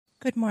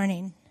Good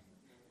morning.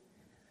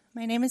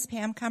 My name is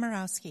Pam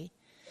Komorowski.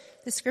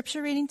 The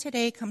scripture reading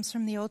today comes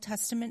from the Old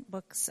Testament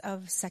books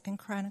of 2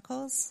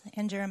 Chronicles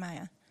and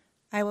Jeremiah.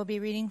 I will be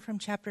reading from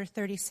chapter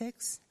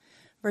 36,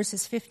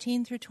 verses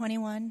 15 through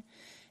 21,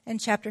 and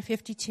chapter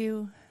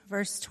 52,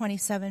 verse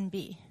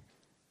 27b.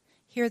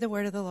 Hear the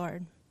word of the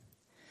Lord.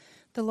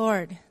 The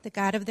Lord, the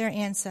God of their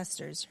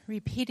ancestors,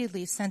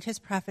 repeatedly sent his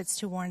prophets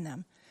to warn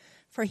them,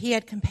 for he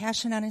had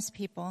compassion on his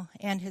people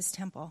and his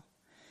temple.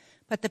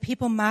 But the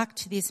people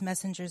mocked these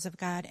messengers of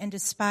God and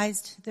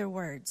despised their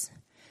words.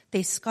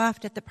 They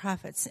scoffed at the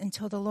prophets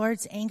until the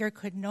Lord's anger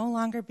could no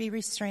longer be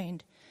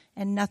restrained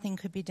and nothing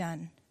could be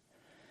done.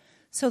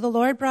 So the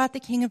Lord brought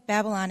the king of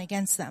Babylon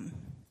against them.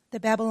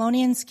 The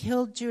Babylonians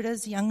killed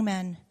Judah's young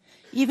men,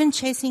 even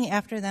chasing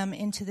after them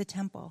into the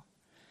temple.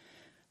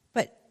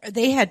 But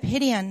they had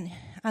pity on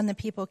the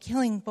people,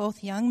 killing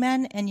both young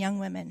men and young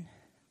women,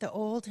 the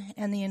old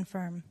and the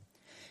infirm.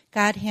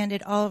 God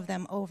handed all of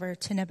them over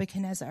to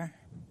Nebuchadnezzar.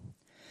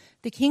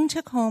 The king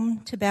took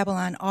home to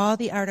Babylon all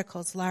the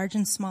articles, large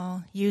and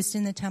small, used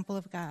in the temple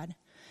of God,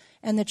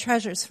 and the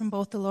treasures from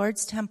both the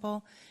Lord's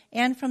temple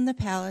and from the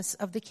palace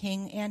of the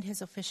king and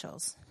his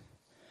officials.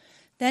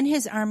 Then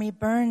his army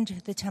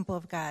burned the temple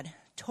of God,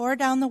 tore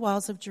down the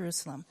walls of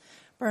Jerusalem,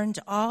 burned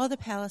all the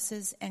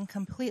palaces, and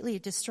completely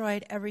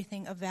destroyed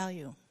everything of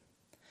value.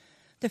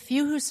 The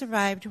few who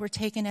survived were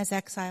taken as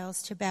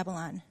exiles to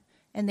Babylon,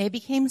 and they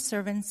became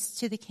servants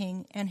to the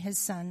king and his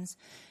sons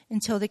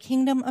until the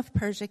kingdom of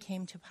Persia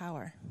came to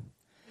power.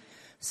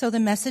 So the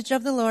message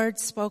of the Lord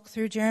spoke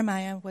through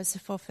Jeremiah was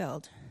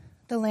fulfilled.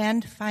 The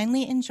land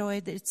finally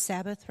enjoyed its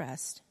Sabbath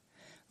rest,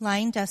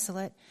 lying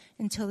desolate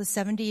until the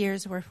 70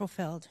 years were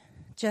fulfilled,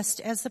 just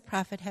as the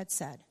prophet had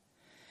said.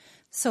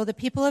 So the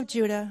people of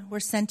Judah were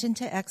sent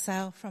into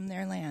exile from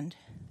their land.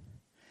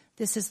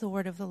 This is the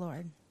word of the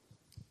Lord.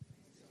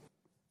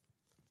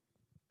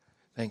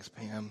 Thanks,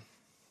 Pam.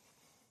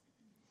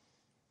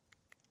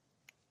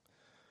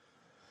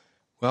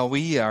 Well,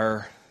 we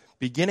are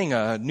beginning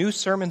a new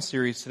sermon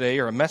series today,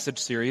 or a message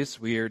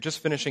series. We are just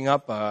finishing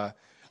up a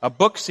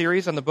book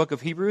series on the book of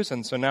Hebrews,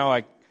 and so now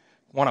I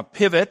want to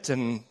pivot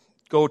and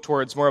go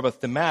towards more of a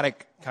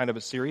thematic kind of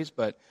a series,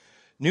 but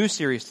new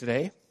series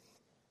today.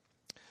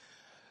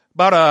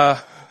 About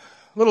a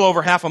little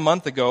over half a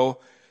month ago,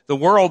 the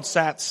world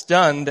sat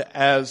stunned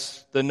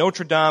as the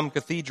Notre Dame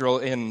Cathedral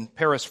in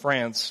Paris,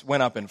 France,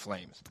 went up in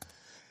flames.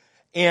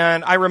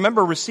 And I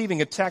remember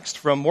receiving a text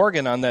from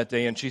Morgan on that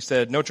day, and she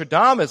said, Notre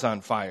Dame is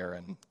on fire,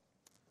 and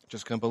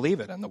just couldn't believe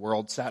it. And the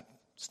world sat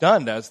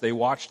stunned as they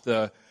watched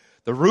the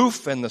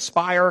roof and the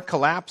spire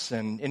collapse,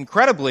 and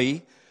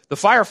incredibly, the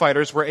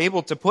firefighters were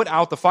able to put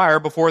out the fire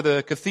before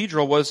the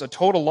cathedral was a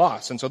total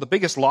loss. And so the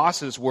biggest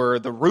losses were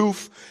the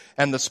roof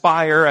and the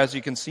spire, as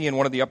you can see in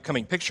one of the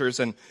upcoming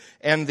pictures, and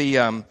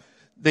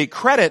they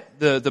credit,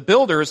 the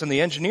builders and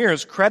the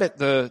engineers credit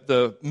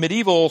the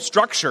medieval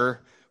structure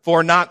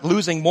for not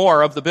losing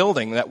more of the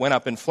building that went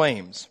up in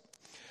flames.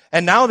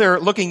 And now they're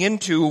looking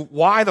into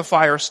why the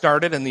fire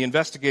started, and the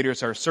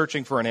investigators are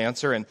searching for an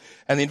answer, and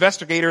the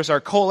investigators are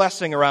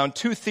coalescing around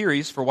two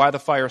theories for why the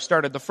fire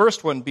started. The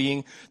first one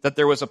being that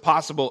there was a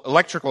possible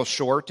electrical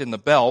short in the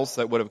bells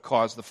that would have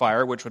caused the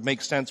fire, which would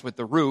make sense with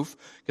the roof,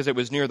 because it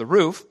was near the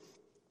roof.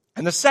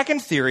 And the second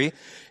theory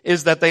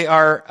is that they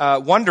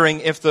are wondering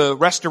if the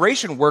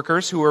restoration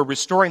workers who were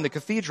restoring the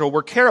cathedral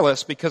were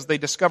careless because they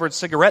discovered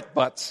cigarette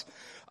butts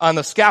on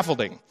the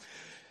scaffolding.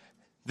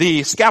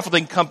 The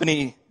scaffolding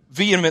company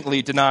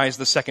vehemently denies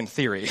the second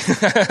theory,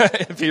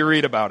 if you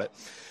read about it.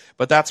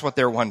 But that's what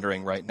they're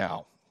wondering right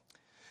now.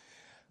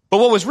 But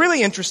what was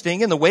really interesting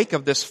in the wake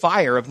of this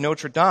fire of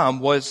Notre Dame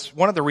was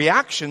one of the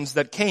reactions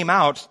that came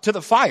out to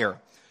the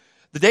fire.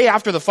 The day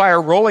after the fire,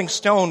 Rolling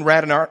Stone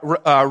ran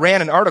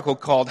an article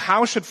called,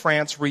 How Should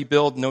France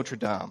Rebuild Notre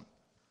Dame?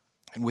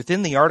 And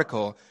within the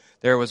article,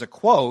 there was a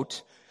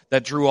quote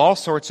that drew all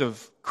sorts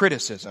of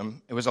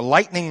criticism. It was a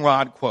lightning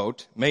rod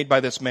quote made by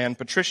this man,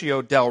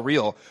 Patricio Del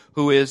Real,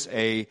 who is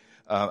a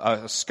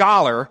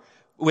scholar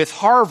with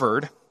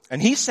Harvard,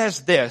 and he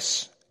says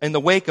this in the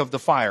wake of the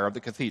fire of the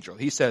cathedral.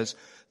 He says,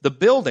 the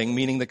building,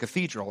 meaning the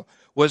cathedral,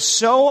 was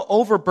so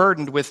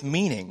overburdened with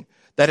meaning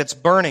that its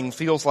burning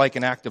feels like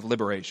an act of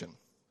liberation.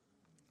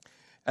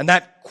 And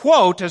that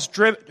quote has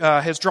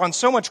drawn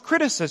so much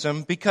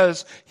criticism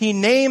because he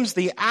names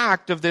the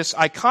act of this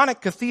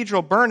iconic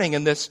cathedral burning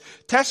and this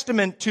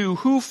testament to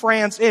who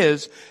France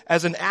is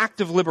as an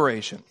act of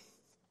liberation.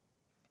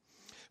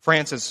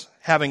 France is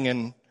having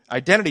an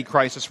identity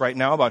crisis right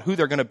now about who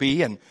they're going to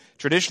be, and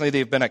traditionally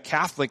they've been a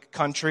Catholic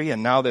country,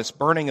 and now this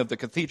burning of the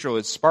cathedral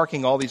is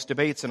sparking all these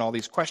debates and all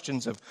these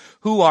questions of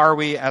who are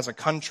we as a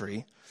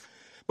country.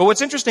 But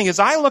what's interesting is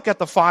I look at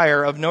the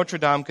fire of Notre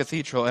Dame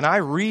Cathedral and I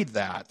read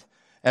that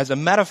as a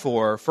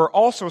metaphor for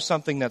also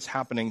something that's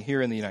happening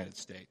here in the United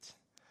States.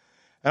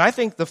 And I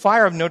think the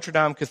fire of Notre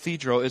Dame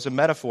Cathedral is a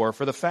metaphor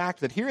for the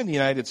fact that here in the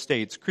United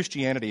States,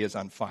 Christianity is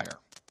on fire.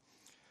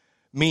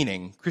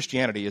 Meaning,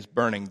 Christianity is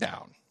burning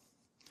down.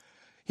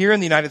 Here in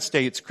the United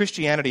States,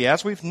 Christianity,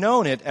 as we've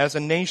known it as a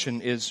nation,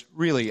 is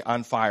really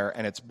on fire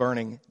and it's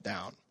burning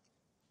down.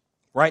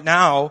 Right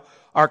now,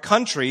 our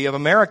country of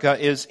America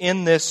is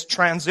in this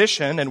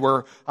transition, and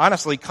we're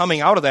honestly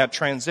coming out of that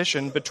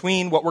transition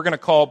between what we're going to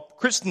call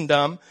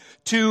Christendom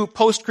to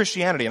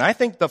post-Christianity. And I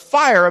think the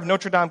fire of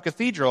Notre Dame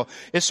Cathedral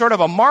is sort of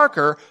a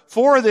marker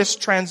for this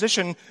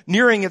transition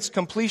nearing its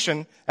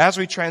completion as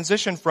we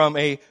transition from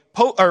a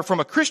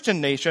Christian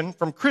nation,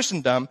 from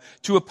Christendom,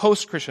 to a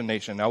post-Christian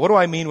nation. Now, what do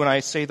I mean when I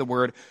say the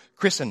word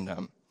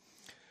Christendom?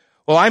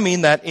 Well, I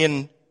mean that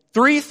in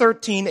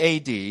 313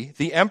 AD,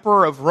 the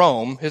emperor of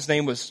Rome, his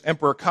name was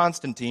Emperor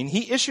Constantine,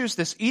 he issues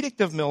this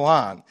Edict of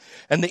Milan.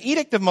 And the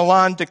Edict of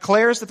Milan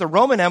declares that the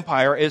Roman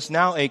Empire is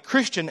now a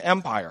Christian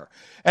empire.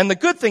 And the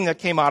good thing that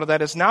came out of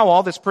that is now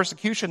all this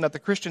persecution that the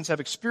Christians have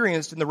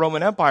experienced in the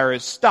Roman Empire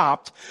is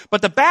stopped.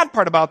 But the bad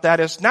part about that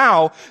is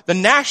now the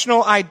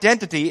national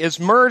identity is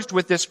merged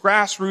with this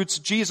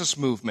grassroots Jesus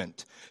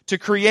movement to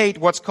create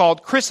what's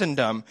called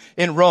Christendom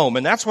in Rome.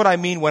 And that's what I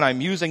mean when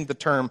I'm using the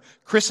term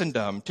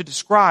Christendom to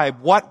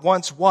describe what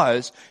once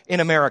was in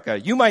America.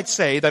 You might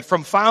say that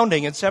from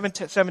founding in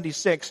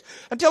 1776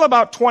 until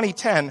about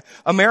 2010,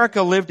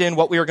 America lived in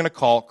what we are going to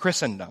call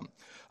Christendom.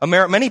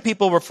 Many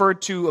people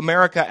referred to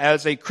America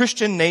as a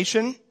Christian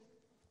nation.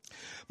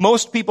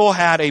 Most people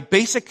had a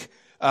basic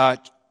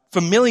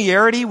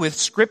familiarity with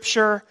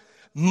Scripture.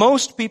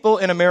 Most people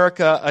in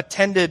America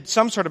attended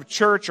some sort of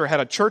church or had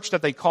a church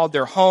that they called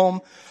their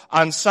home.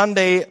 On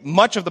Sunday,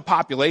 much of the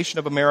population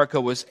of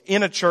America was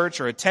in a church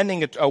or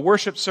attending a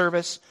worship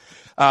service.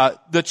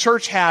 The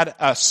church had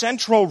a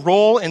central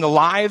role in the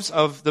lives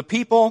of the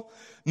people.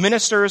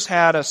 Ministers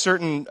had a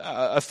certain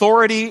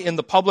authority in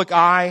the public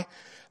eye.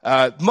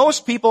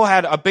 Most people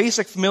had a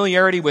basic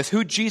familiarity with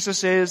who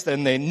Jesus is,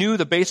 and they knew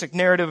the basic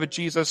narrative of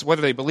Jesus,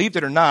 whether they believed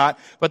it or not,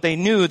 but they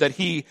knew that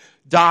he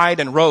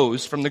died and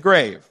rose from the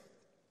grave.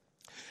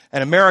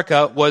 And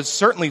America was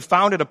certainly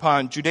founded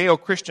upon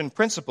Judeo-Christian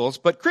principles,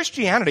 but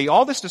Christianity,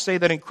 all this to say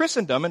that in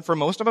Christendom and for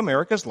most of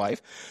America's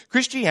life,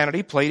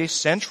 Christianity played a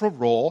central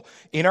role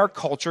in our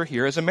culture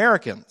here as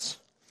Americans.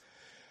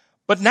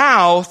 But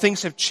now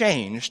things have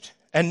changed,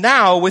 and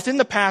now within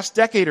the past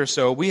decade or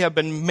so, we have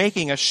been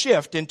making a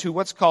shift into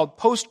what's called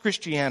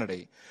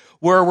post-Christianity,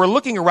 where we're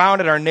looking around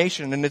at our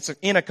nation and it's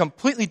in a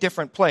completely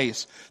different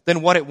place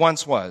than what it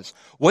once was.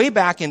 Way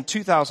back in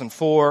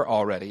 2004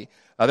 already,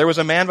 there was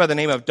a man by the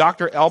name of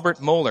Dr. Albert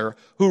Mohler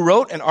who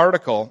wrote an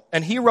article,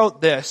 and he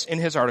wrote this in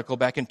his article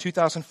back in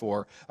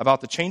 2004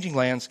 about the changing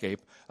landscape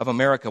of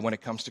America when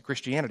it comes to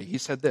Christianity. He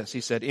said this,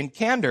 he said, "In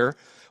candor,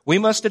 we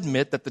must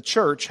admit that the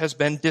church has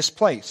been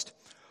displaced.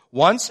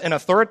 Once an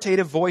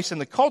authoritative voice in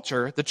the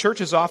culture, the church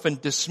is often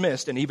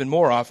dismissed and even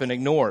more often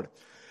ignored.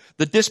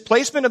 The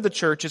displacement of the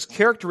church is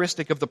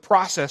characteristic of the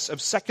process of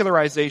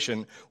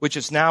secularization, which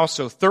has now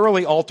so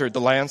thoroughly altered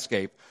the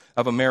landscape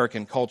of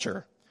American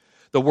culture.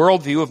 The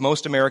worldview of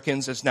most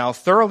Americans is now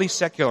thoroughly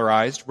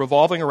secularized,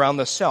 revolving around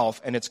the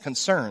self and its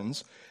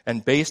concerns,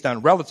 and based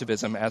on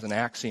relativism as an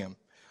axiom.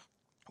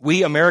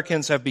 We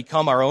Americans have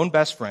become our own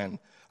best friend,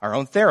 our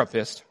own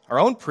therapist, our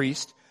own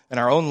priest, and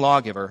our own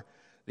lawgiver.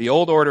 The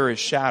old order is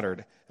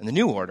shattered, and the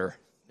new order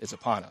is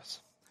upon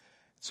us."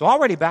 So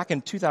already back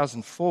in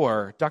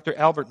 2004, Dr.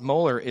 Albert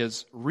Mohler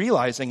is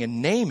realizing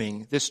and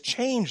naming this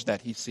change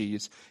that he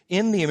sees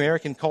in the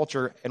American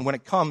culture and when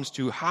it comes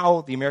to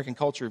how the American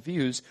culture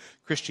views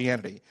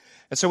Christianity.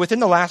 And so within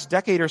the last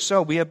decade or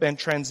so, we have been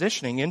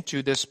transitioning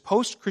into this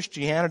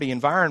post-Christianity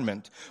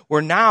environment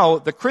where now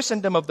the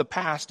Christendom of the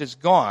past is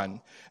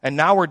gone, and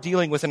now we're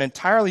dealing with an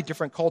entirely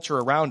different culture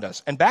around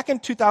us. And back in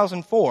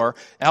 2004,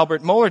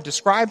 Albert Mohler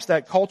describes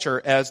that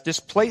culture as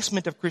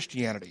displacement of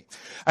Christianity.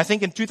 I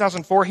think in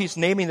 2004, he's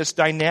naming this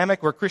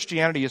dynamic where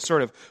Christianity is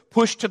sort of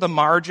pushed to the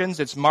margins,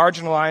 it's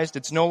marginalized,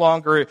 it's no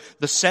longer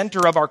the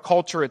center of our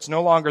culture, it's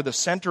no longer the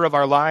center of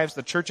our lives,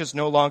 the church is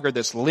no longer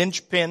this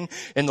linchpin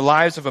in the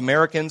lives of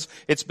Americans.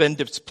 It's been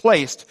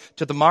displaced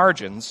to the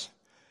margins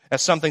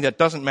as something that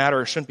doesn't matter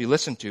or shouldn't be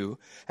listened to.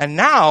 And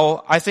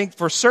now, I think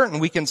for certain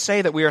we can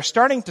say that we are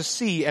starting to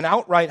see an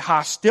outright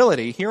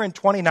hostility here in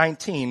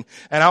 2019,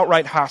 an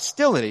outright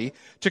hostility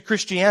to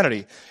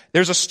Christianity.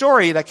 There's a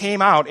story that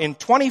came out in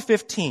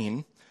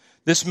 2015.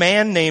 This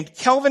man named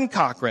Kelvin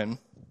Cochran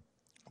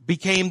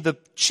became the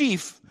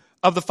chief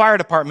of the fire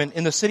department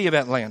in the city of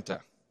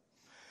Atlanta.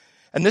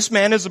 And this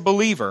man is a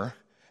believer.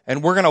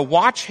 And we're going to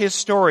watch his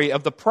story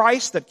of the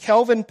price that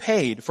Kelvin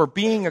paid for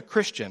being a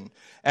Christian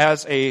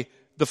as the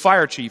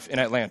fire chief in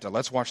Atlanta.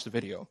 Let's watch the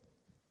video.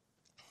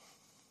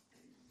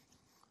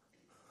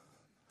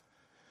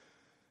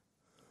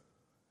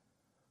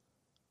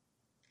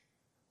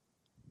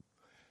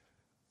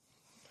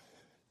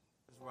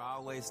 We're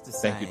always the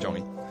same. Thank you,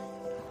 Tony.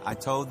 I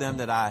told them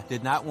that I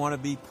did not want to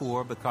be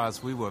poor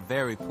because we were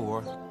very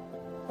poor.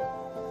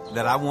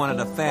 That I wanted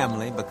a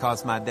family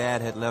because my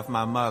dad had left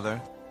my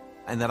mother.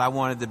 And that I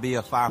wanted to be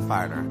a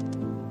firefighter.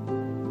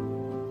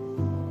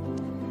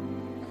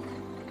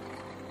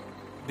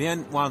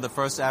 Being one of the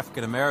first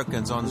African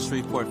Americans on the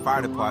Shreveport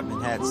Fire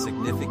Department had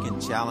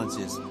significant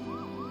challenges.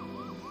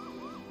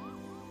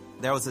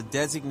 There was a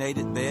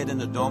designated bed in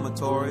the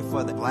dormitory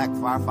for the black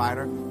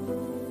firefighter.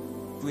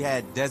 We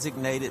had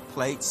designated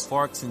plates,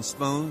 forks, and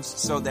spoons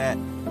so that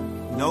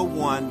no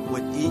one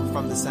would eat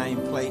from the same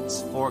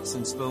plates, forks,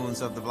 and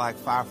spoons of the black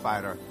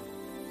firefighter.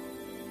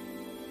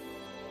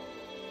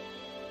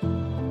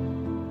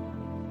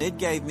 It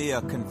gave me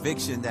a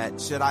conviction that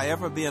should I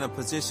ever be in a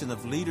position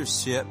of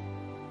leadership,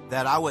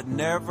 that I would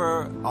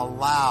never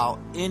allow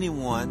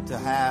anyone to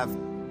have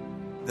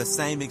the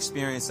same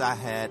experience I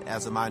had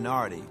as a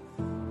minority.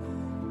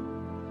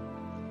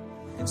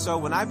 And so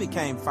when I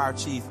became fire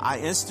chief, I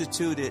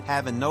instituted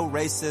having no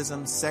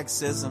racism,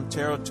 sexism,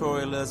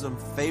 territorialism,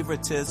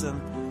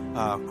 favoritism,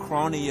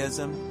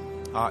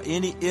 cronyism, or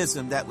any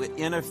ism that would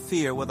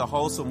interfere with a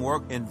wholesome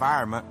work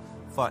environment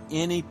for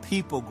any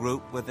people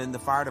group within the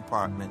fire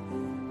department.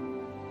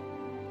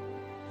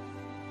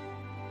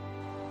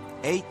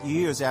 8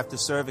 years after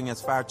serving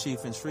as fire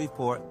chief in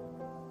Shreveport,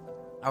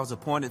 I was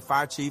appointed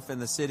fire chief in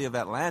the city of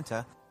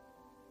Atlanta.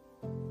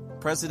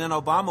 President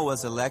Obama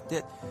was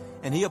elected,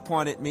 and he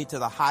appointed me to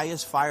the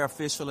highest fire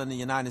official in the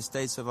United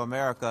States of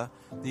America,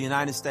 the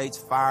United States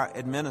Fire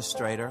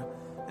Administrator.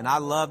 And I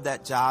loved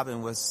that job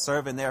and was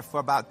serving there for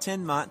about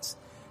 10 months.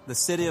 The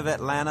city of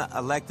Atlanta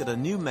elected a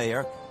new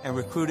mayor and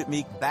recruited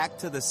me back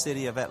to the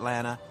city of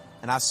Atlanta,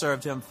 and I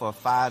served him for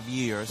 5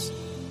 years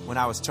when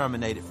I was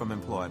terminated from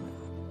employment.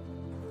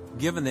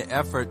 Given the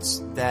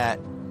efforts that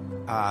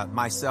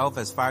myself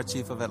as fire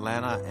chief of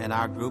Atlanta and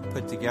our group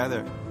put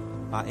together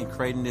in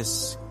creating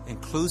this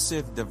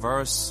inclusive,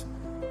 diverse,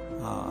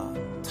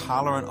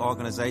 tolerant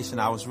organization,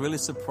 I was really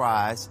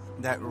surprised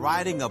that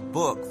writing a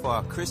book for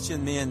a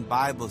Christian men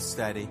Bible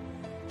study,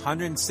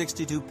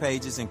 162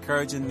 pages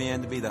encouraging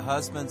men to be the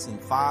husbands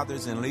and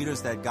fathers and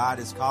leaders that God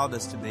has called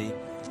us to be,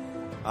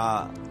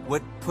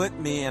 would put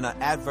me in an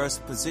adverse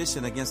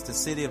position against the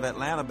city of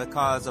Atlanta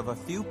because of a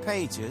few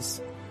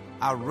pages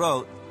I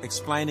wrote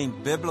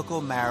explaining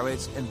biblical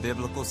marriage and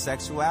biblical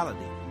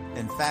sexuality.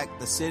 In fact,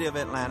 the city of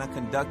Atlanta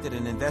conducted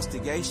an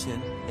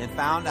investigation and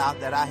found out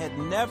that I had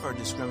never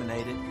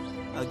discriminated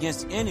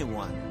against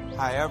anyone.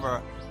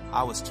 However,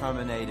 I was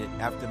terminated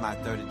after my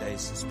 30-day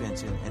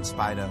suspension in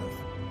spite of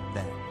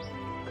that.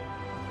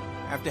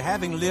 After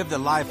having lived a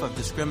life of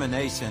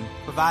discrimination,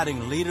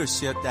 providing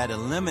leadership that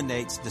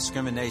eliminates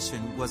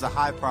discrimination was a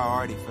high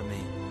priority for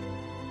me.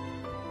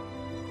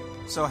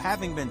 So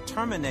having been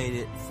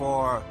terminated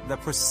for the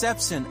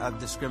perception of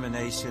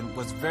discrimination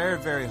was very,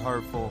 very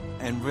hurtful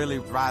and really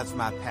drives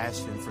my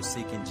passion for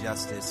seeking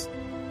justice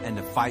and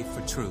to fight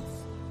for truth.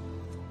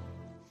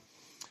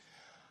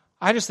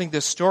 I just think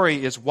this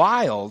story is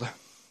wild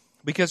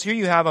because here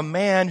you have a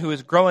man who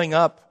is growing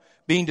up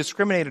being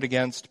discriminated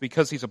against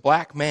because he's a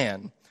black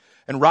man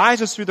and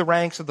rises through the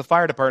ranks of the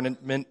fire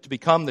department to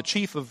become the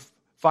chief of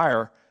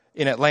fire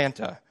in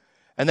Atlanta.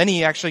 And then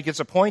he actually gets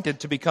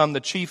appointed to become the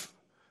chief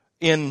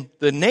in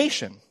the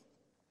nation.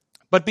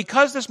 But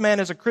because this man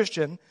is a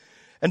Christian,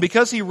 and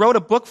because he wrote a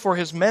book for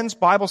his men's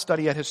Bible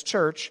study at his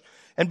church,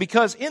 and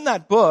because in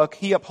that book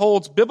he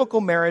upholds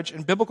biblical marriage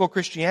and biblical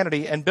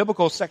Christianity and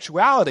biblical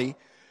sexuality,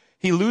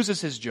 he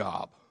loses his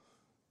job.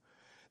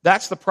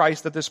 That's the price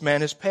that this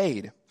man has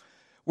paid.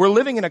 We're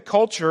living in a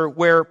culture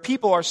where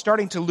people are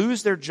starting to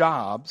lose their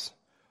jobs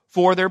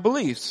for their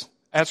beliefs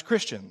as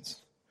Christians.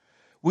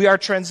 We are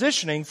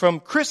transitioning from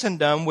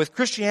Christendom with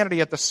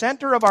Christianity at the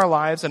center of our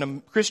lives and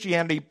a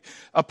Christianity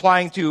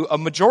applying to a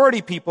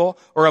majority people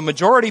or a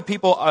majority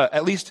people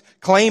at least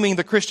claiming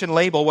the Christian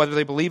label, whether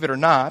they believe it or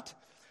not,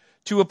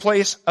 to a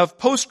place of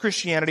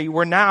post-Christianity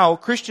where now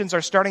Christians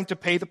are starting to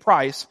pay the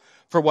price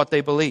for what they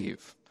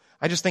believe.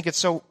 I just think it's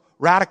so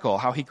radical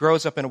how he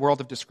grows up in a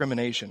world of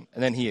discrimination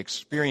and then he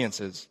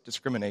experiences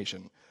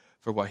discrimination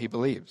for what he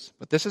believes.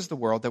 But this is the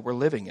world that we're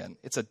living in.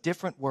 It's a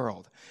different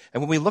world.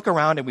 And when we look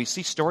around and we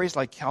see stories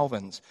like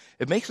Calvin's,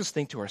 it makes us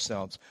think to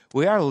ourselves,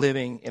 we are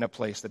living in a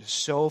place that is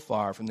so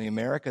far from the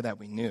America that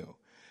we knew.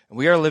 And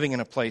we are living in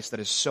a place that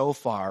is so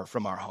far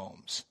from our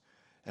homes.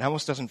 It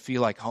almost doesn't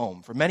feel like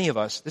home. For many of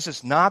us, this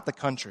is not the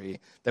country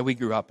that we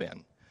grew up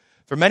in.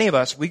 For many of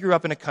us, we grew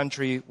up in a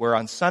country where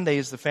on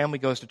Sundays the family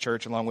goes to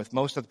church along with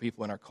most of the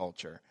people in our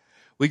culture.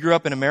 We grew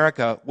up in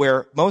America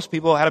where most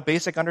people had a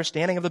basic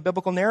understanding of the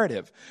biblical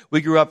narrative.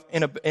 We grew up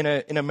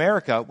in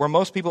America where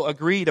most people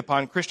agreed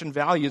upon Christian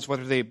values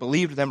whether they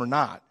believed them or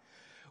not.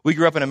 We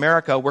grew up in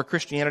America where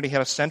Christianity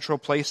had a central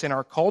place in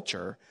our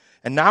culture.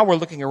 And now we're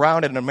looking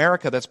around at an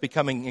America that's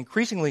becoming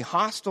increasingly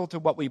hostile to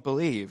what we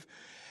believe.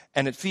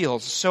 And it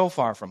feels so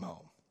far from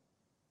home.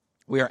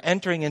 We are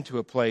entering into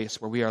a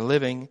place where we are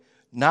living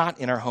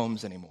not in our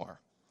homes anymore.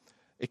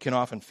 It can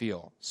often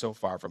feel so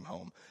far from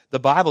home. The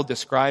Bible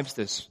describes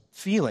this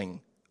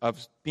feeling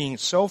of being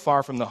so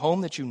far from the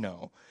home that you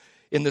know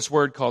in this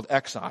word called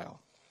exile.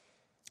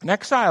 And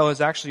exile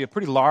is actually a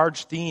pretty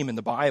large theme in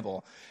the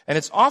Bible, and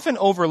it's often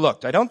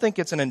overlooked. I don't think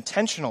it's an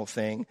intentional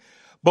thing,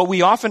 but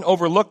we often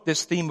overlook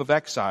this theme of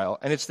exile,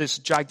 and it's this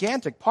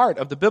gigantic part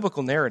of the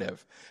biblical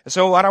narrative. And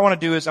so what I want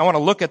to do is I want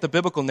to look at the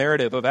biblical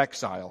narrative of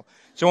exile.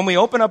 So when we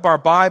open up our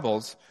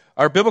Bibles,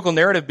 Our biblical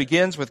narrative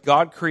begins with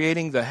God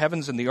creating the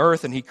heavens and the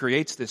earth, and he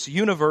creates this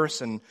universe,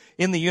 and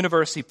in the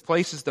universe he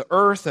places the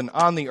earth, and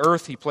on the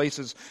earth he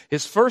places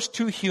his first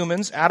two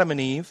humans, Adam and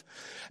Eve.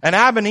 And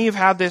Adam and Eve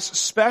have this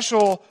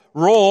special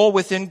role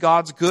within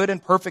God's good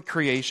and perfect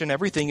creation.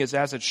 Everything is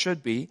as it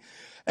should be.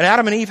 And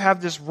Adam and Eve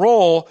have this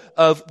role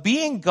of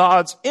being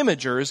God's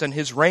imagers and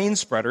his reign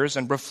spreaders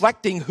and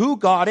reflecting who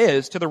God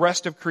is to the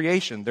rest of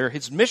creation. They're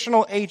his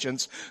missional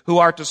agents who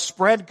are to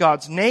spread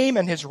God's name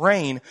and his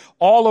reign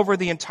all over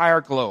the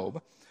entire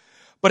globe.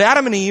 But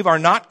Adam and Eve are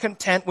not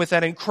content with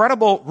that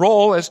incredible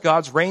role as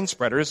God's reign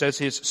spreaders, as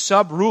his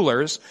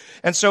sub-rulers.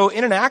 And so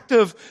in an act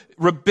of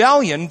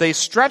rebellion, they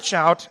stretch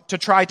out to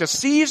try to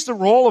seize the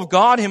role of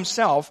God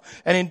himself.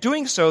 And in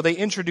doing so, they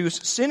introduce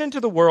sin into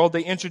the world.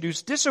 They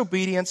introduce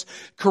disobedience,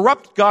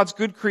 corrupt God's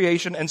good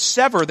creation, and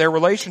sever their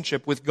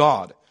relationship with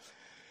God.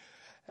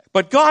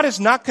 But God is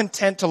not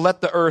content to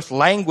let the earth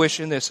languish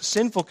in this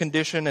sinful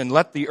condition and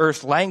let the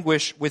earth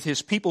languish with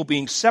his people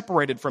being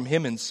separated from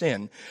him in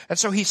sin. And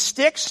so he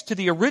sticks to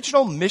the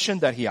original mission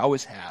that he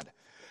always had.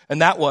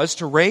 And that was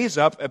to raise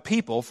up a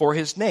people for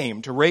his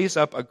name, to raise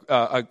up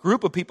a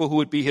group of people who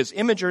would be his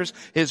imagers,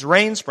 his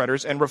reign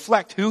spreaders, and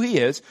reflect who he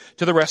is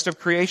to the rest of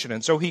creation.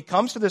 And so he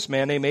comes to this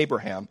man named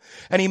Abraham,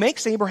 and he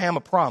makes Abraham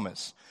a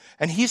promise.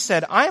 And he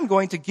said, I am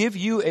going to give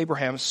you,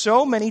 Abraham,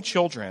 so many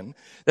children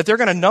that they're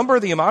going to number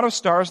the amount of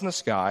stars in the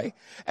sky.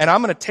 And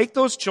I'm going to take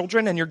those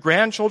children and your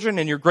grandchildren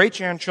and your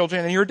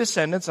great-grandchildren and your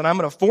descendants, and I'm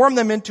going to form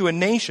them into a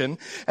nation.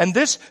 And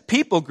this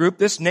people group,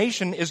 this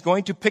nation, is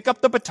going to pick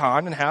up the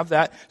baton and have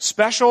that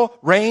special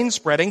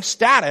reign-spreading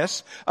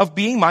status of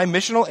being my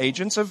missional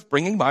agents of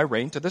bringing my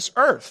reign to this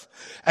earth.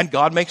 And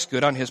God makes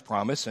good on his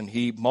promise, and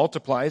he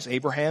multiplies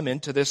Abraham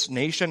into this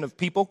nation of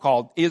people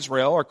called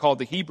Israel, or called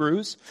the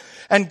Hebrews.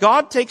 And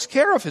God takes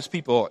care of his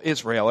people,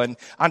 Israel. And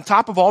on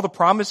top of all the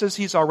promises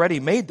he's already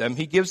made them,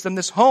 he gives them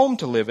this home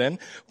to live in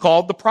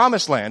called the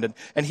Promised Land.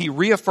 And he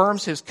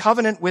reaffirms his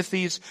covenant with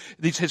his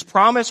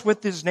promise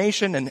with his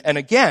nation. And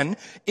again,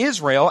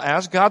 Israel,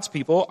 as God's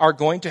people, are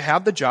going to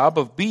have the job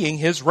of being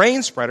his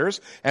reign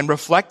spreaders and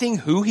reflecting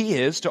who he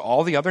is to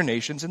all the other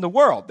nations in the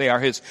world. They are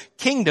his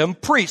kingdom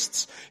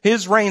priests,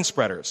 his reign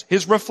spreaders,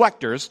 his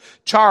reflectors,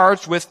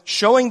 charged with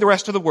showing the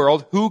rest of the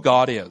world who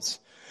God is.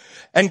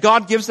 And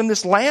God gives them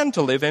this land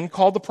to live in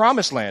called the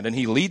Promised Land. And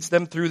he leads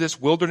them through this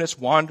wilderness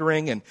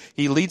wandering, and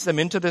he leads them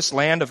into this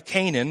land of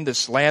Canaan,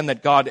 this land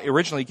that God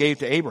originally gave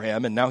to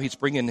Abraham. And now he's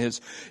bringing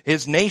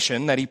his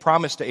nation that he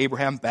promised to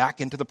Abraham back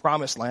into the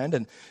Promised Land.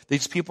 And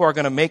these people are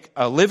going to make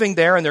a living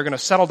there, and they're going to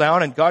settle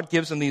down. And God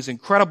gives them these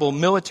incredible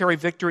military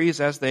victories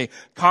as they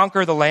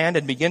conquer the land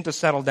and begin to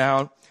settle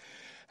down.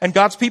 And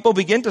God's people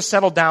begin to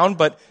settle down,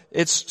 but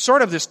it's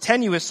sort of this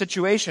tenuous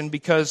situation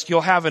because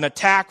you'll have an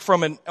attack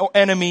from an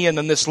enemy, and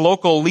then this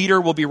local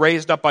leader will be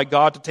raised up by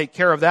God to take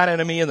care of that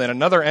enemy, and then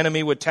another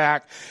enemy would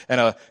attack,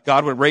 and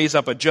God would raise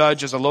up a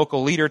judge as a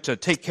local leader to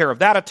take care of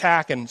that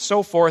attack, and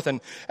so forth.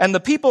 And the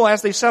people,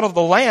 as they settle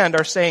the land,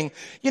 are saying,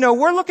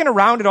 we're looking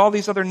around at all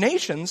these other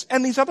nations,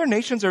 and these other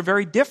nations are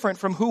very different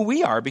from who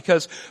we are,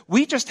 because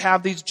we just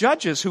have these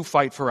judges who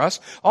fight for us.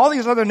 All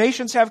these other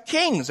nations have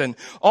kings, and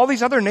all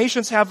these other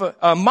nations have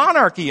a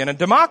monarchy and a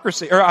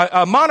democracy, or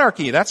a monarchy.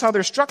 That's how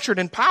they're structured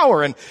in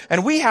power.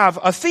 And we have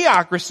a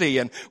theocracy,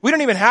 and we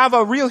don't even have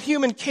a real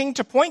human king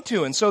to point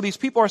to. And so these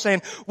people are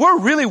saying, we're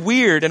really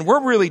weird and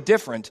we're really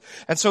different.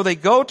 And so they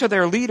go to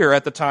their leader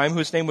at the time,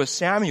 whose name was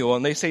Samuel,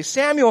 and they say,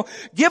 Samuel,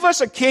 give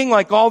us a king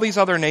like all these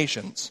other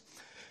nations.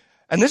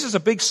 And this is a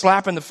big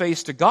slap in the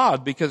face to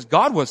God, because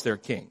God was their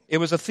king. It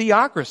was a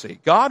theocracy.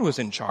 God was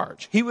in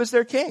charge. He was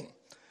their king.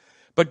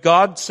 But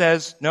God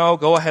says, no,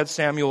 go ahead,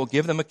 Samuel,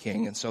 give them a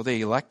king. And so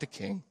they elect a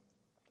king.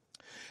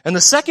 And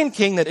the second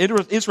king that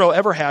Israel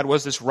ever had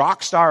was this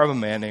rock star of a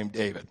man named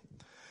David.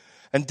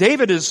 And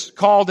David is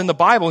called in the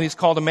Bible, he's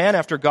called a man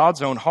after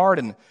God's own heart.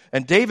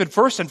 And David,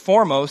 first and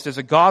foremost, is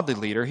a godly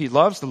leader. He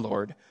loves the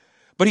Lord.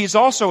 But he's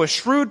also a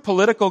shrewd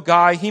political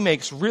guy. He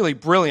makes really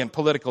brilliant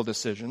political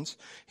decisions.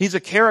 He's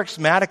a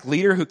charismatic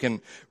leader who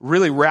can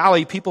really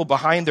rally people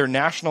behind their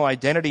national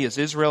identity as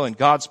Israel and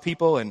God's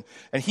people. And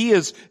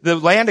the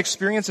land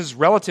experiences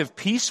relative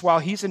peace while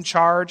he's in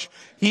charge.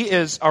 He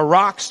is a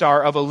rock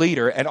star of a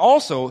leader. And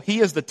also, he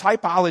is the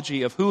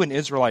typology of who an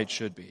Israelite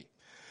should be.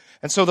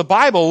 And so the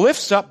Bible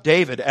lifts up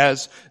David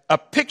as a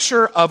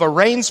picture of a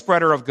reign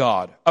spreader of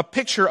God, a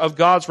picture of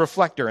God's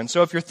reflector. And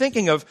so if you're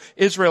thinking of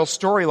Israel's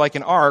story like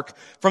an arc,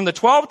 from the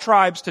 12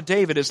 tribes to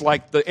David is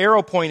like the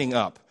arrow pointing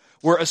up.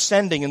 We're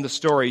ascending in the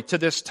story to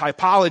this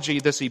typology,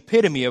 this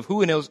epitome of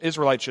who an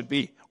Israelite should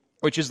be,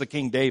 which is the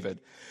King David.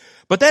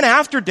 But then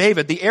after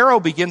David, the arrow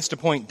begins to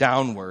point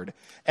downward.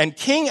 And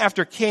king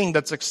after king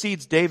that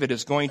succeeds David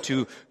is going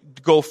to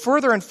go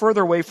further and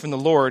further away from the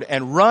Lord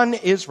and run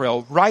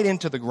Israel right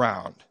into the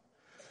ground.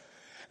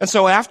 And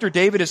so after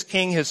David is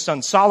king, his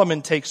son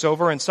Solomon takes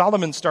over, and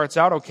Solomon starts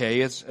out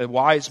okay as a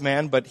wise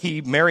man, but he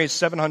marries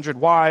 700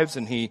 wives,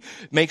 and he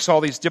makes all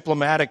these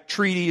diplomatic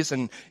treaties,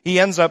 and he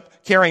ends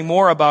up caring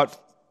more about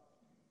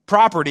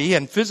property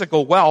and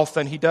physical wealth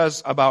than he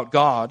does about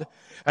God.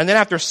 And then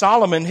after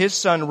Solomon, his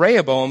son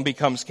Rehoboam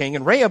becomes king.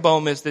 And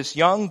Rehoboam is this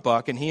young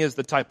buck, and he is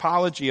the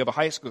typology of a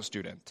high school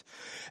student.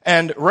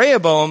 And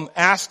Rehoboam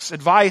asks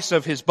advice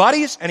of his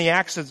buddies, and he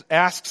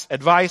asks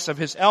advice of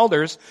his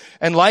elders.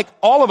 And like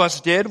all of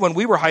us did when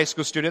we were high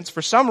school students,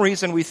 for some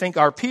reason we think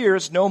our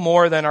peers know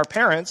more than our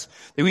parents.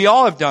 We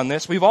all have done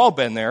this. We've all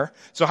been there.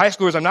 So high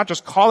schoolers, I'm not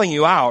just calling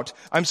you out.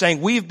 I'm saying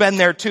we've been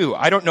there too.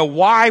 I don't know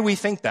why we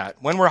think that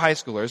when we're high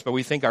schoolers, but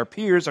we think our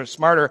peers are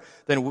smarter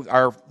than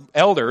our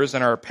elders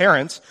and our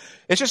parents.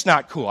 It's just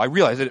not cool. I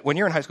realize that when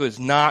you're in high school, it's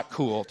not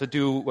cool to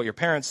do what your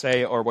parents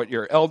say or what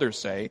your elders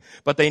say,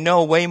 but they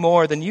know way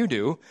more than you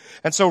do.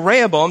 And so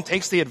Rehoboam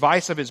takes the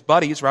advice of his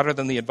buddies rather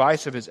than the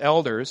advice of his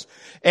elders,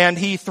 and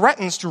he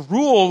threatens to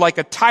rule like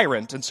a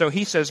tyrant. And so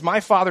he says, my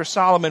father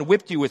Solomon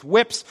whipped you with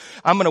whips.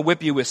 I'm going to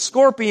whip you with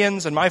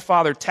scorpions, and my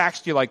father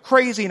taxed you like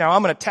crazy. Now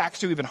I'm going to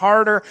tax you even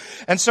harder.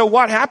 And so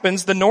what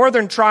happens? The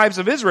northern tribes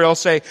of Israel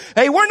say,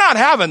 hey, we're not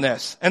having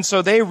this. And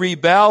so they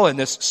rebel, and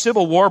this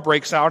civil war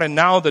breaks out, and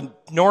now the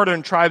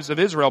northern tribes of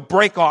Israel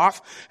break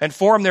off and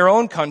form their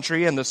own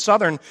country, and the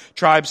southern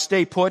tribes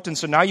stay put. And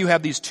so now you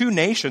have these two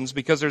nations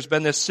because there's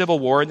been this civil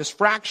war and this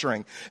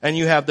fracturing. And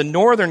you have the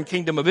northern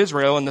kingdom of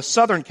Israel and the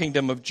southern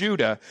kingdom of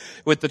Judah,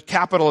 with the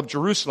capital of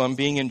Jerusalem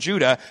being in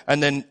Judah.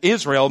 And then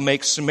Israel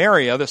makes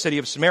Samaria, the city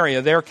of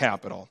Samaria, their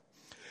capital.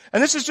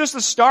 And this is just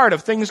the start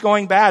of things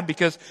going bad,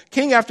 because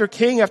king after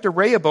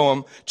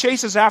Rehoboam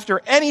chases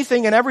after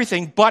anything and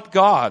everything but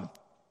God.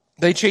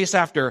 They chase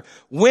after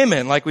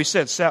women, like we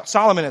said.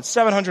 Solomon had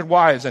 700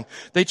 wives, and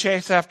they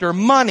chase after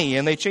money,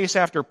 and they chase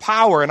after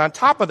power. And on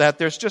top of that,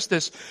 there's just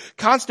this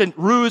constant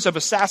ruse of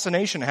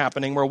assassination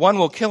happening, where one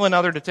will kill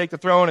another to take the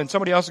throne, and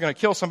somebody else is going to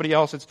kill somebody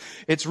else.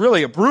 It's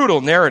really a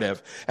brutal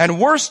narrative. And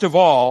worst of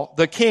all,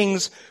 the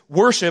kings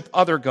worship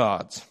other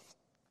gods.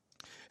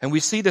 And we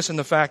see this in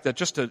the fact that,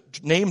 just to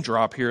name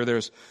drop here,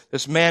 there's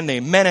this man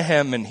named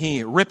Menahem, and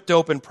he ripped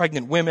open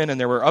pregnant women, and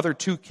there were other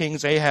two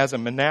kings, Ahaz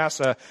and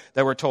Manasseh,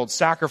 that were told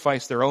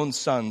sacrifice their own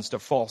sons to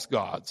false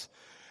gods.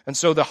 And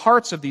so the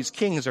hearts of these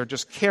kings are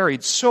just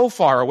carried so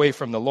far away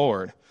from the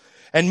Lord.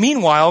 And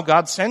meanwhile,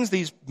 God sends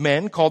these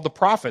men called the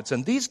prophets,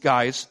 and these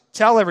guys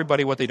tell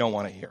everybody what they don't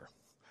want to hear,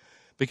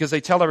 because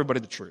they tell everybody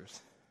the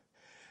truth.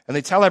 And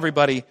they tell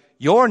everybody,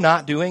 you're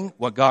not doing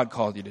what God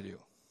called you to do.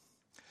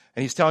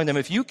 And he's telling them,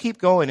 if you keep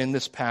going in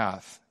this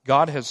path,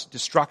 God has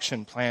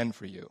destruction planned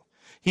for you.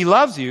 He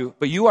loves you,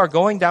 but you are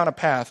going down a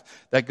path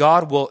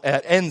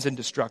that ends in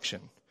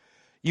destruction.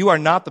 You are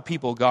not the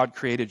people God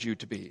created you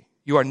to be.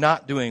 You are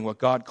not doing what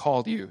God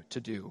called you to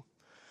do.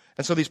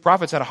 And so these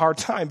prophets had a hard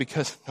time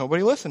because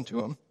nobody listened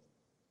to them.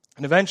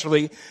 And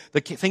eventually,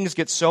 things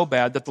get so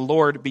bad that the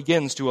Lord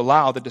begins to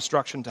allow the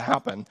destruction to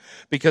happen.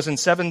 Because in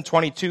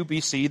 722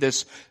 BC,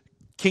 this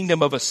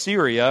kingdom of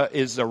Assyria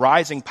is a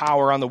rising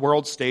power on the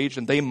world stage,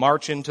 and they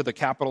march into the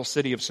capital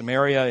city of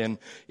Samaria in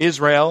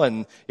Israel,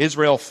 and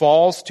Israel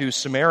falls to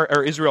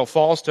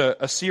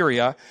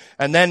Assyria,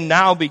 and then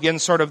now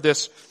begins sort of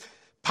this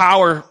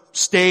power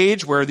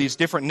stage where these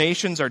different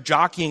nations are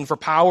jockeying for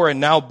power,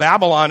 and now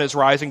Babylon is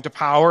rising to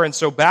power, and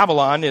so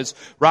Babylon is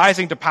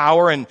rising to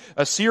power, and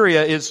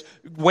Assyria is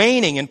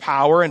waning in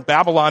power, and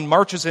Babylon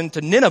marches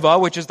into Nineveh,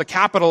 which is the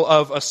capital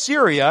of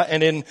Assyria,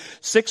 and in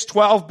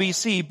 612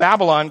 BC,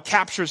 Babylon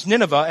captures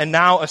Nineveh, and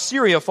now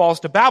Assyria falls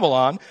to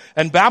Babylon,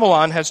 and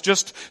Babylon has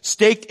just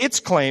staked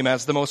its claim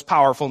as the most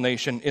powerful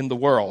nation in the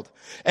world.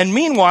 And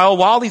meanwhile,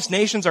 while these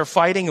nations are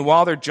fighting and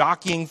while they're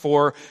jockeying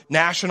for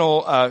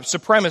national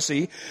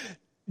supremacy,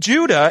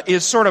 Judah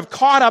is sort of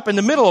caught up in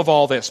the middle of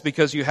all this,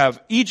 because you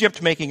have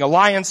Egypt making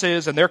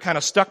alliances, and they're kind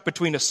of stuck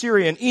between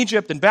Assyria and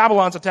Egypt, and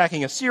Babylon's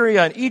attacking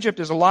Assyria, and Egypt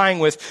is allying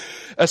with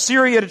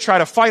Assyria to try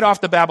to fight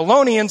off the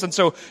Babylonians. And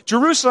so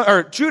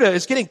Judah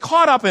is getting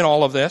caught up in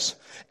all of this.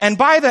 And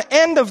by the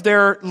end of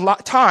their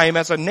time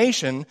as a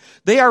nation,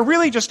 they are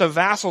really just a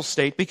vassal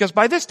state, because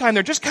by this time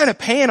they're just kind of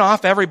paying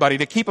off everybody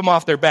to keep them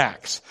off their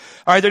backs.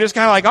 All right, they're just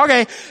kind of like,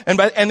 okay,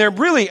 and they're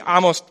really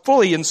almost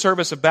fully in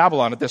service of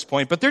Babylon at this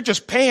point, but they're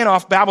just paying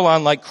off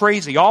Babylon like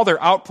crazy. All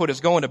their output is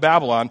going to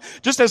Babylon,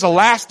 just as a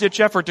last-ditch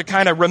effort to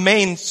kind of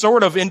remain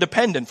sort of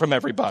independent from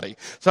everybody.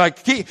 So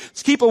like,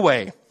 keep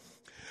away.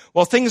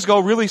 Well, things go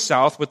really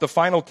south with the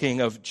final king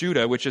of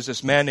Judah, which is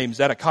this man named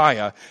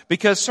Zedekiah,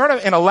 because sort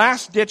of in a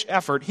last-ditch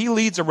effort, he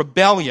leads a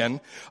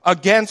rebellion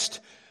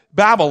against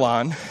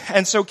Babylon.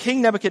 And so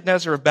King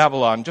Nebuchadnezzar of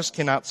Babylon just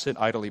cannot sit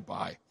idly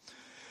by.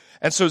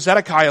 And so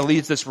Zedekiah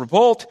leads this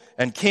revolt,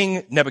 and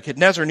King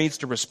Nebuchadnezzar needs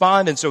to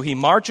respond, and so he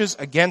marches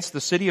against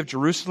the city of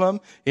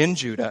Jerusalem in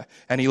Judah,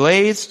 and he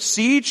lays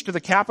siege to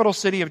the capital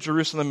city of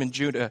Jerusalem in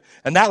Judah,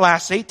 and that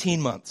lasts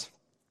 18 months.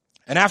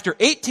 And after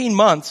 18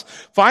 months,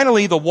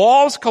 finally the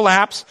walls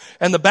collapse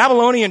and the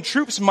Babylonian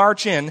troops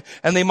march in,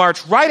 and they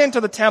march right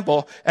into the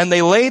temple, and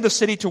they lay the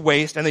city to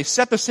waste, and they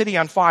set the city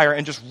on fire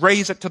and just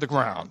raze it to the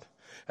ground.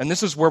 And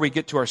this is where we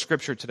get to our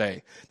scripture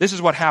today. This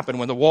is what happened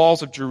when the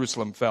walls of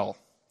Jerusalem fell.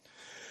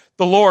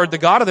 The Lord, the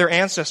God of their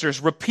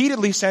ancestors,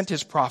 repeatedly sent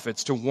his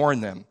prophets to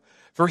warn them,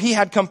 for he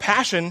had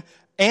compassion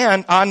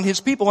and on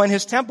his people and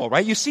his temple,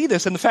 right? You see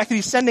this in the fact that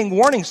he's sending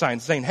warning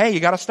signs saying, hey,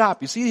 you got to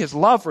stop. You see his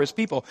love for his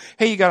people.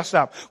 Hey, you got to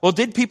stop. Well,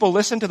 did people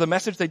listen to the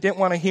message they didn't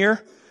want to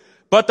hear?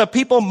 But the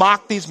people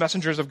mocked these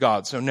messengers of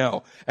God, so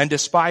no, and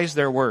despised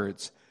their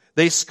words.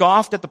 They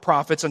scoffed at the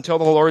prophets until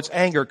the Lord's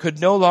anger could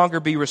no longer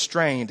be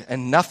restrained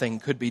and nothing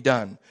could be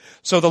done.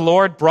 So the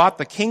Lord brought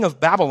the king of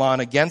Babylon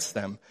against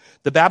them.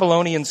 The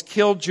Babylonians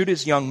killed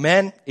Judah's young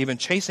men, even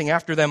chasing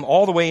after them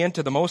all the way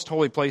into the most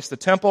holy place, the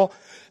temple.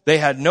 They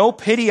had no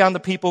pity on the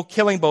people,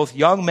 killing both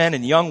young men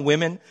and young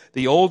women,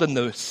 the old and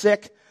the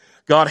sick.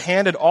 God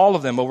handed all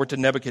of them over to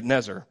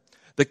Nebuchadnezzar.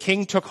 The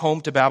king took home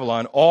to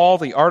Babylon all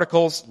the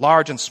articles,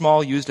 large and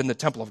small, used in the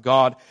temple of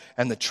God,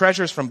 and the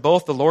treasures from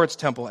both the Lord's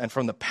temple and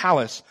from the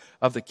palace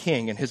of the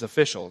king and his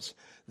officials.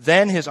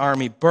 Then his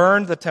army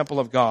burned the temple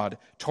of God,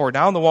 tore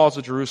down the walls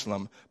of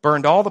Jerusalem,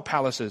 burned all the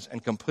palaces,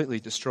 and completely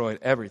destroyed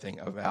everything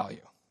of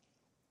value.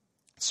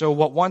 So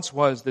what once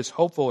was this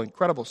hopeful,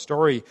 incredible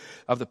story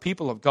of the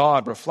people of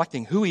God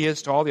reflecting who he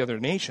is to all the other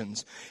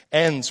nations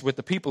ends with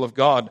the people of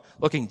God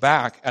looking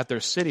back at their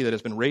city that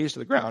has been razed to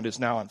the ground is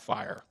now on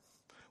fire,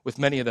 with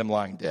many of them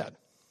lying dead.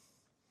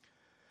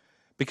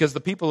 Because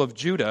the people of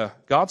Judah,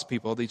 God's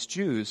people, these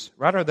Jews,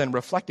 rather than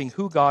reflecting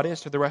who God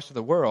is to the rest of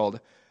the world,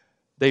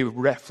 they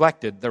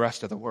reflected the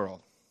rest of the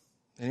world.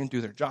 They didn't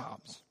do their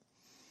jobs.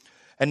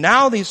 And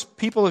now these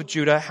people of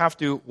Judah have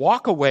to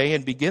walk away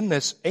and begin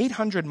this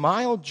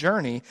 800-mile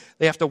journey.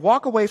 They have to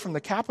walk away from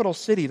the capital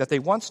city that they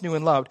once knew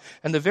and loved.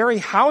 And the very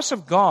house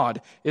of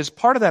God is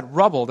part of that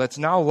rubble that's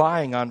now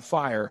lying on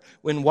fire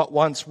in what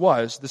once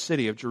was the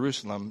city of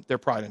Jerusalem, their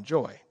pride and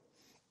joy.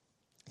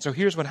 So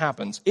here's what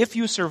happens. If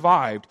you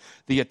survived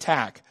the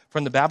attack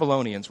from the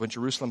Babylonians when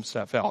Jerusalem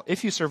fell,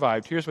 if you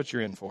survived, here's what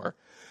you're in for.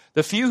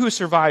 The few who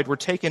survived were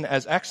taken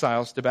as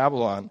exiles to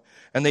Babylon,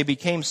 and they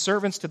became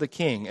servants to the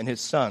king and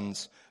his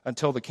sons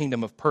until the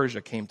kingdom of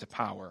Persia came to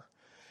power.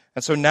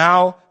 And so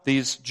now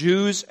these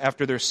Jews,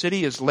 after their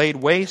city is laid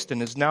waste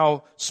and is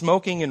now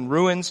smoking in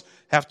ruins,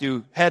 have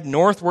to head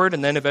northward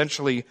and then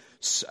eventually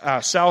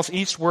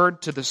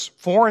southeastward to this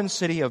foreign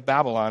city of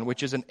Babylon,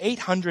 which is an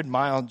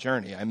 800-mile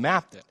journey. I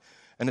mapped it.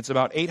 And it's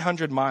about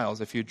 800 miles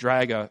if you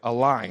drag a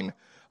line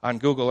on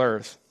Google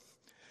Earth.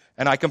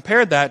 And I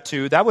compared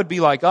that would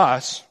be like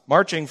us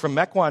marching from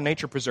Mequon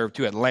Nature Preserve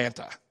to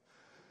Atlanta.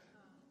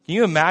 Can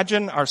you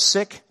imagine our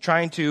sick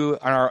and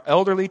our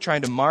elderly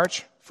trying to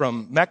march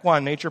from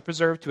Mequon Nature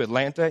Preserve to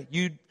Atlanta?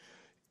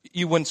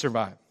 You wouldn't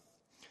survive.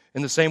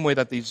 In the same way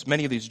that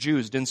many of these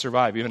Jews didn't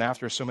survive, even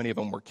after so many of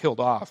them were killed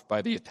off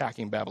by the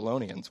attacking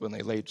Babylonians when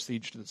they laid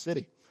siege to the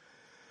city.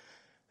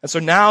 And so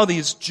now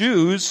these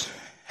Jews,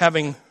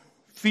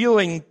 feeling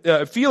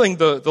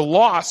the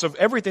loss of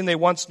everything they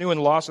once knew and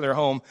the loss of their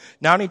home,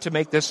 now need to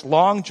make this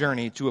long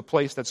journey to a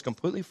place that's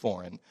completely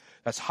foreign,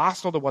 that's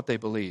hostile to what they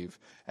believe,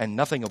 and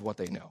nothing of what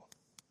they know.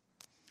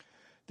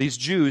 These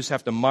Jews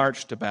have to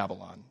march to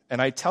Babylon.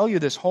 And I tell you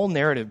this whole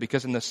narrative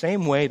because in the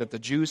same way that the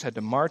Jews had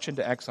to march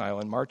into exile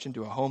and march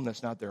into a home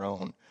that's not their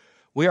own,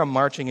 we are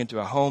marching into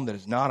a home that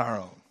is not our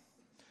own.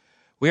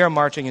 We are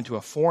marching into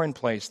a foreign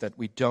place that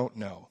we don't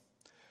know.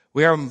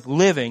 We are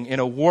living in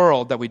a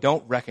world that we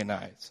don't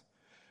recognize.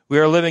 We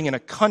are living in a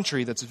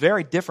country that's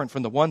very different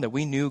from the one that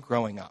we knew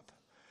growing up.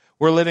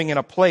 We're living in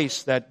a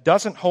place that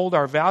doesn't hold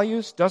our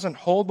values, doesn't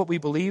hold what we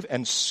believe,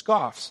 and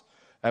scoffs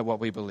at what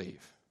we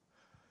believe,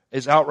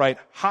 is outright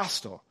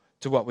hostile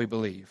to what we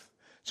believe.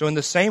 So in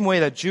the same way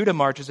that Judah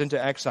marches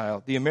into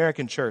exile, the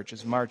American church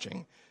is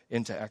marching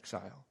into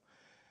exile.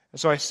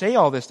 And so I say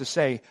all this to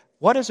say,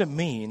 what does it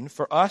mean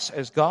for us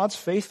as God's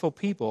faithful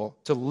people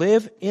to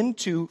live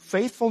into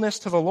faithfulness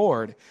to the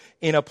Lord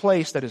in a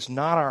place that is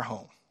not our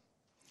home?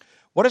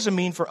 What does it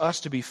mean for us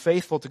to be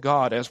faithful to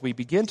God as we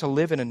begin to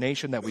live in a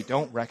nation that we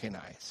don't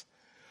recognize?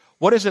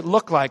 What does it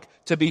look like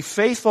to be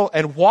faithful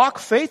and walk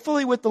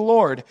faithfully with the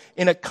Lord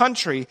in a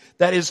country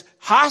that is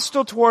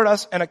hostile toward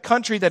us and a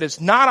country that is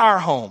not our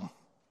home?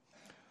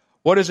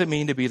 What does it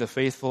mean to be the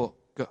faithful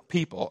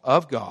people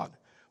of God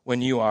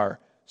when you are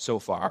so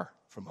far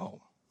from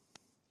home?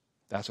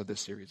 That's what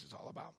this series is all about.